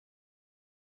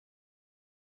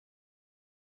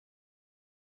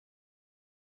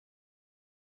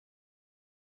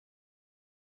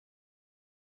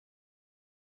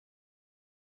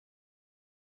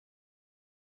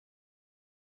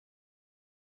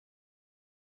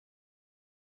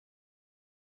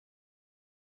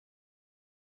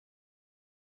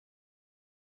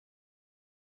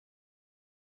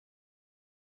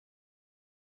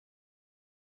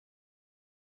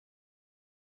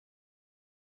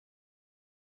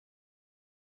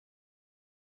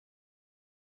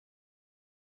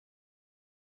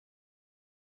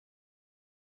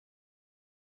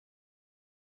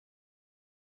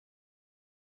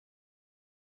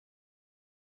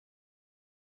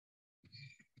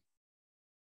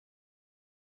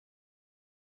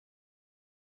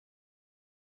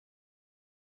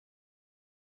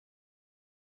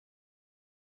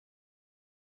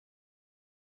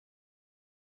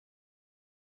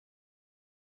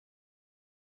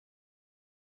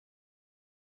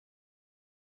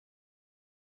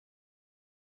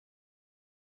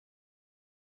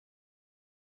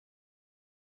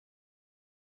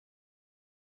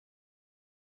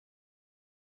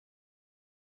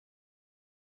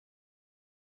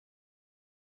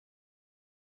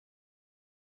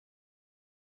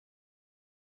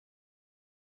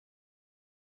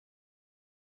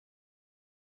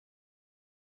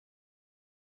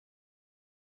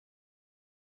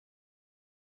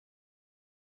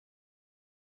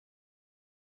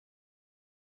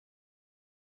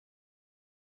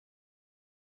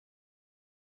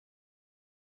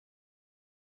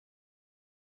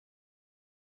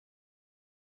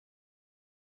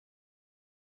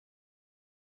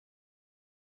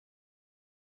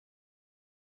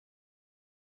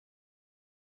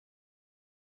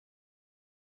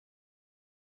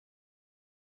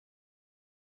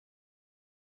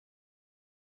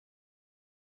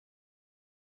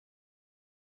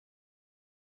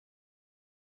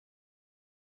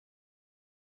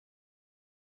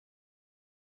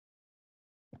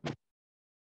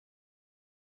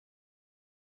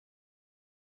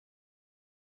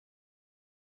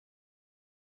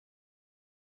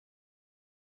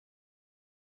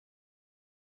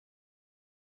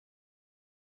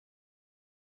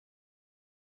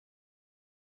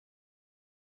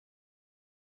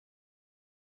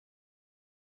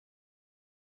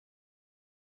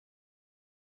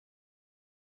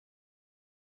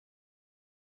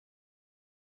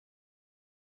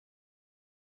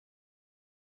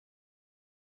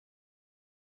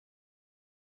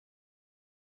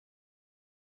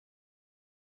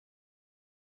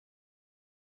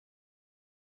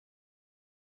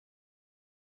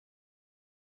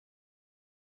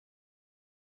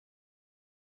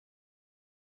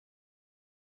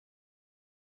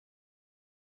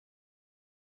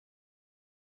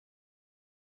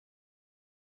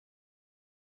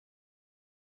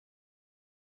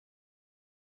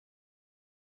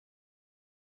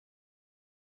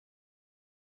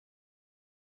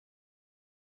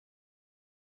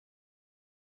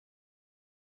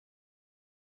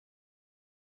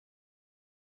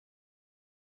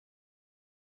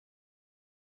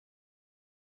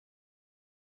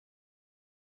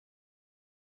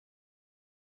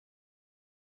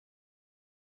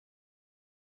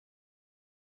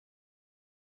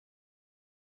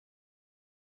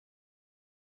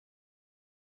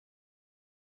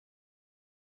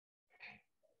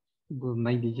 Good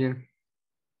night, teacher.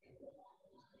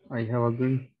 I have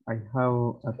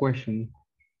a question.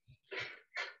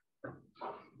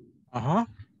 Ajá.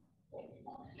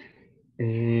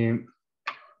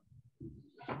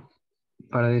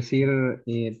 Para decir,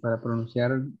 para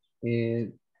pronunciar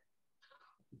el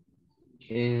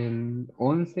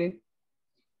 11,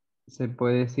 se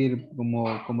puede decir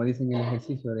como dicen en el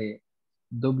ejercicio de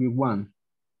W1.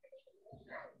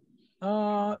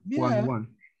 Yeah. One.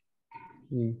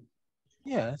 Sí.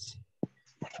 Yes.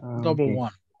 Double Okay.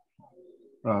 one.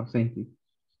 Oh, thank you.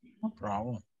 No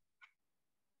problem.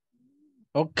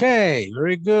 Okay,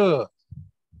 very good.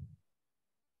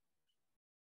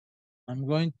 I'm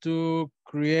going to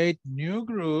create new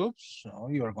groups. So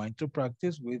you are going to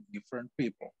practice with different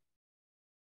people.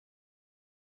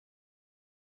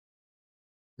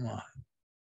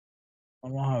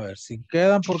 Vamos a ver, si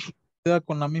quedan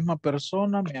con la misma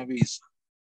persona, me avisa.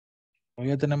 Hoy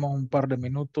ya tenemos un par de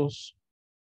minutos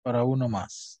para uno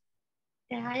más.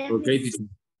 Ok, teacher.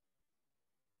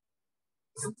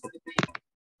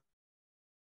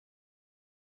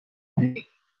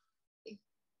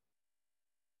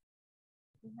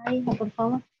 Por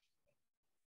favor.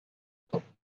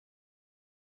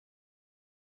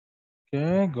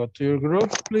 Okay, go to your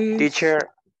group, please. Teacher.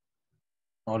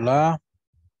 Hola.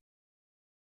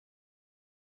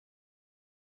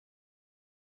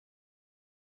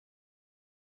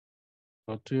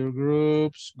 Go to your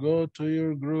groups, go to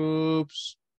your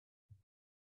groups.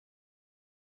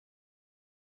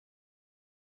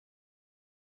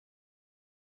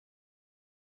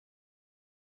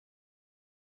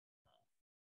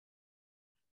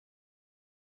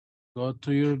 Go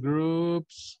to your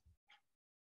groups.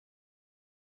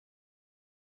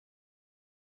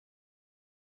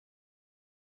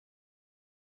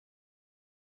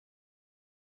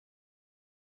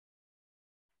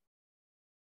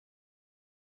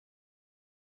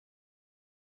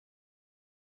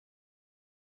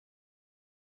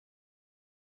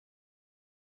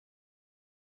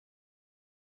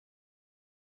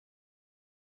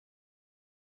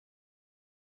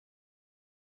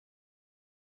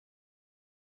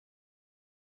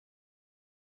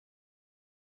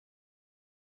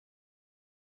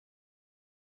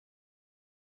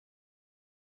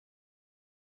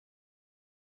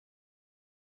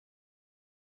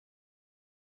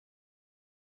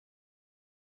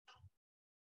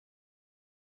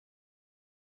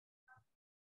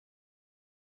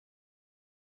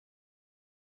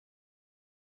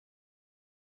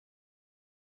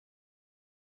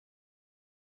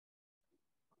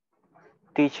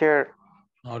 Teacher.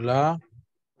 Hola.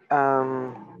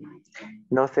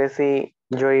 No sé si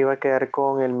yo iba a quedar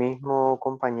con el mismo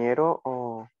compañero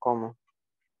o cómo.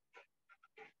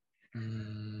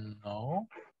 No.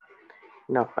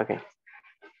 No, ok.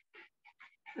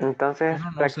 Entonces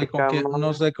Bueno, practicamos.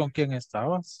 no sé con quién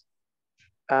estabas.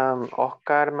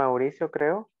 Oscar Mauricio,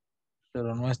 creo.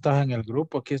 Pero no estás en el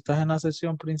grupo, aquí estás en la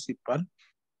sesión principal.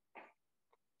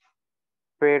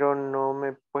 Pero no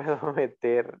me puedo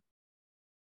meter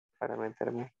para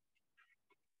meterme.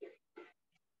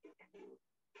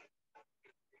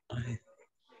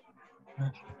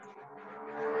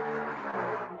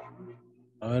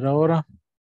 A ver ahora.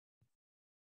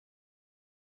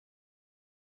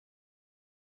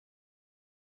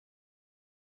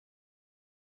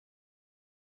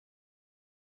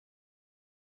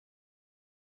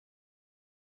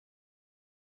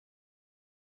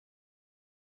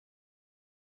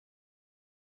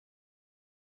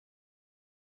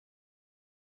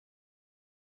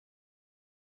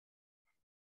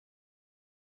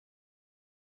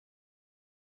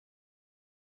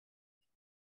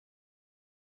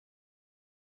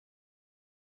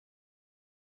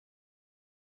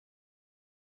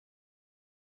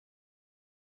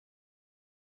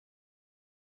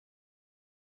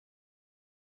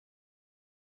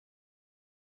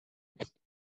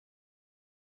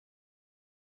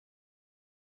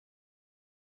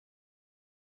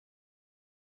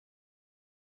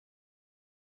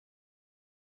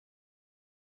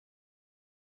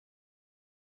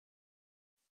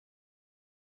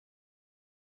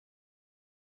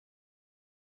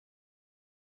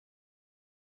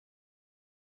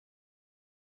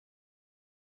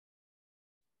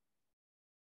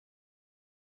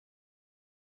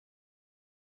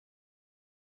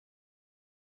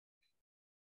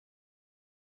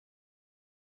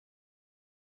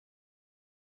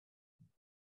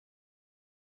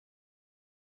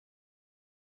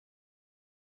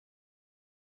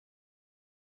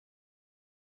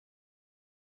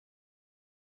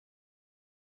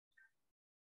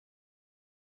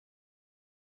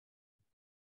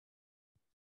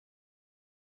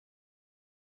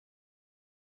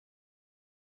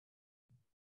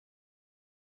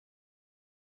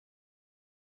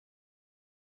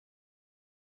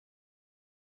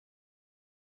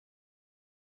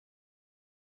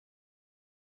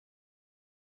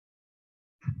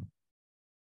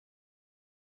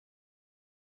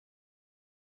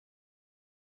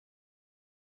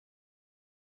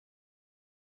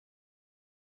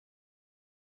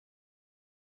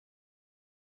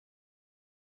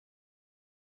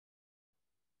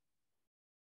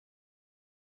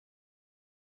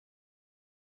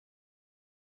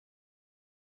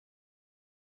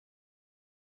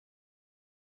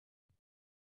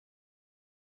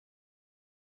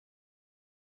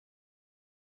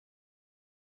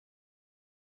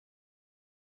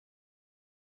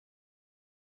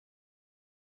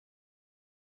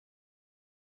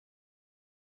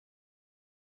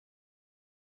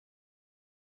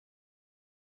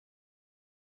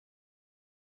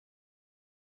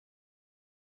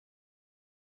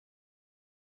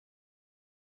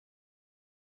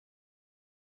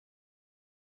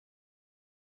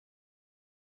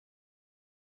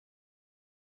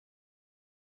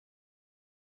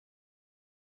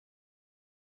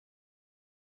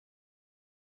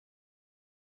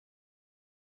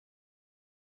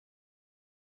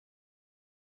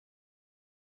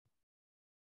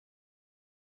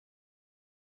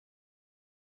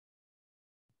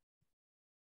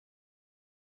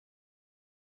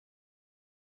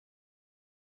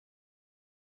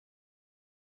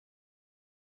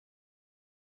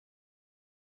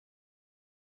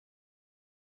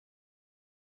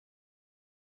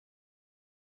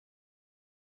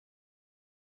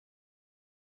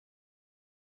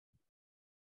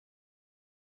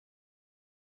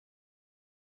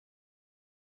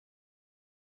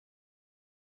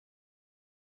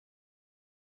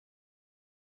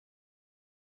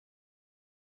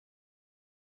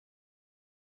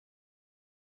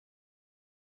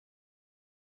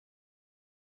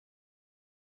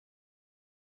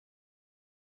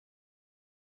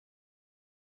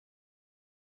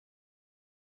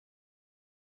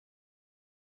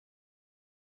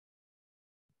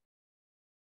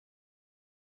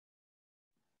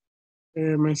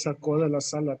 Me sacó de la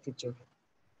sala, teacher.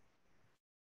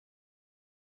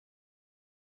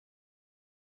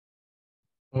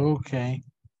 Okay.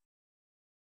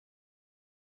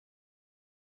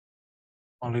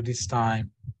 Only this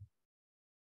time.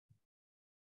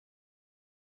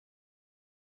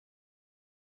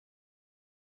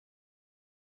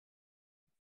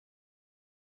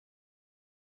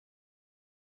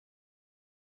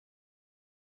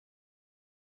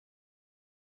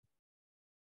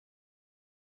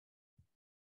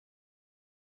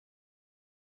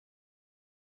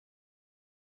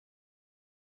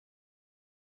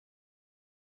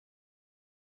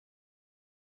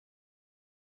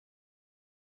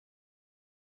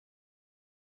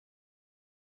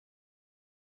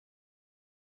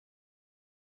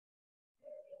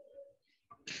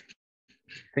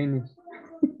 Finish.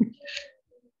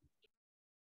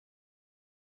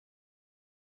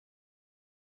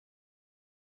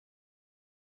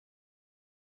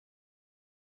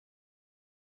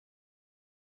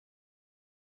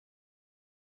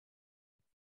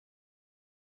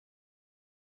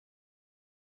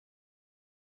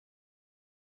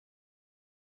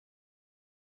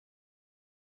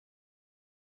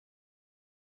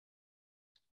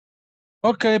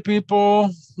 Okay,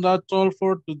 people, that's all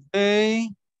for today.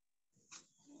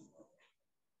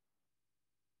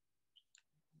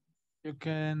 You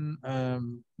can,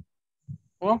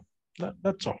 well,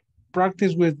 that's all.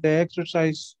 Practice with the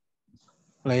exercise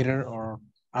later or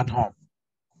at home.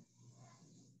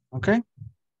 Okay?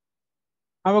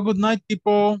 Have a good night,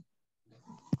 people.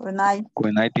 Good night.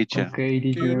 Good night, teacher. Okay, See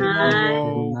you teacher.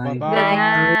 tomorrow. Good night. Good Bye-bye.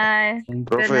 night. Good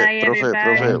Profe, night,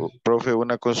 everybody. profe,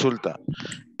 una consulta.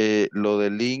 Lo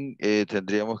del link,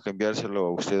 ¿tendríamos que enviárselo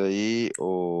a usted allí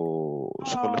o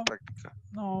solo es práctica?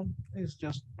 No, it's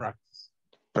just practice.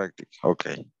 Práctica, ok.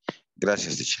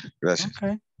 Gracias, teacher. Gracias.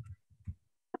 Okay.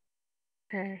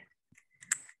 Okay.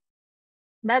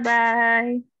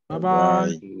 Bye-bye.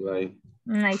 Bye-bye. Bye.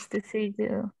 Nice to see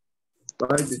you.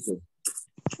 Bye, teacher.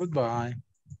 Goodbye.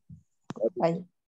 Bye.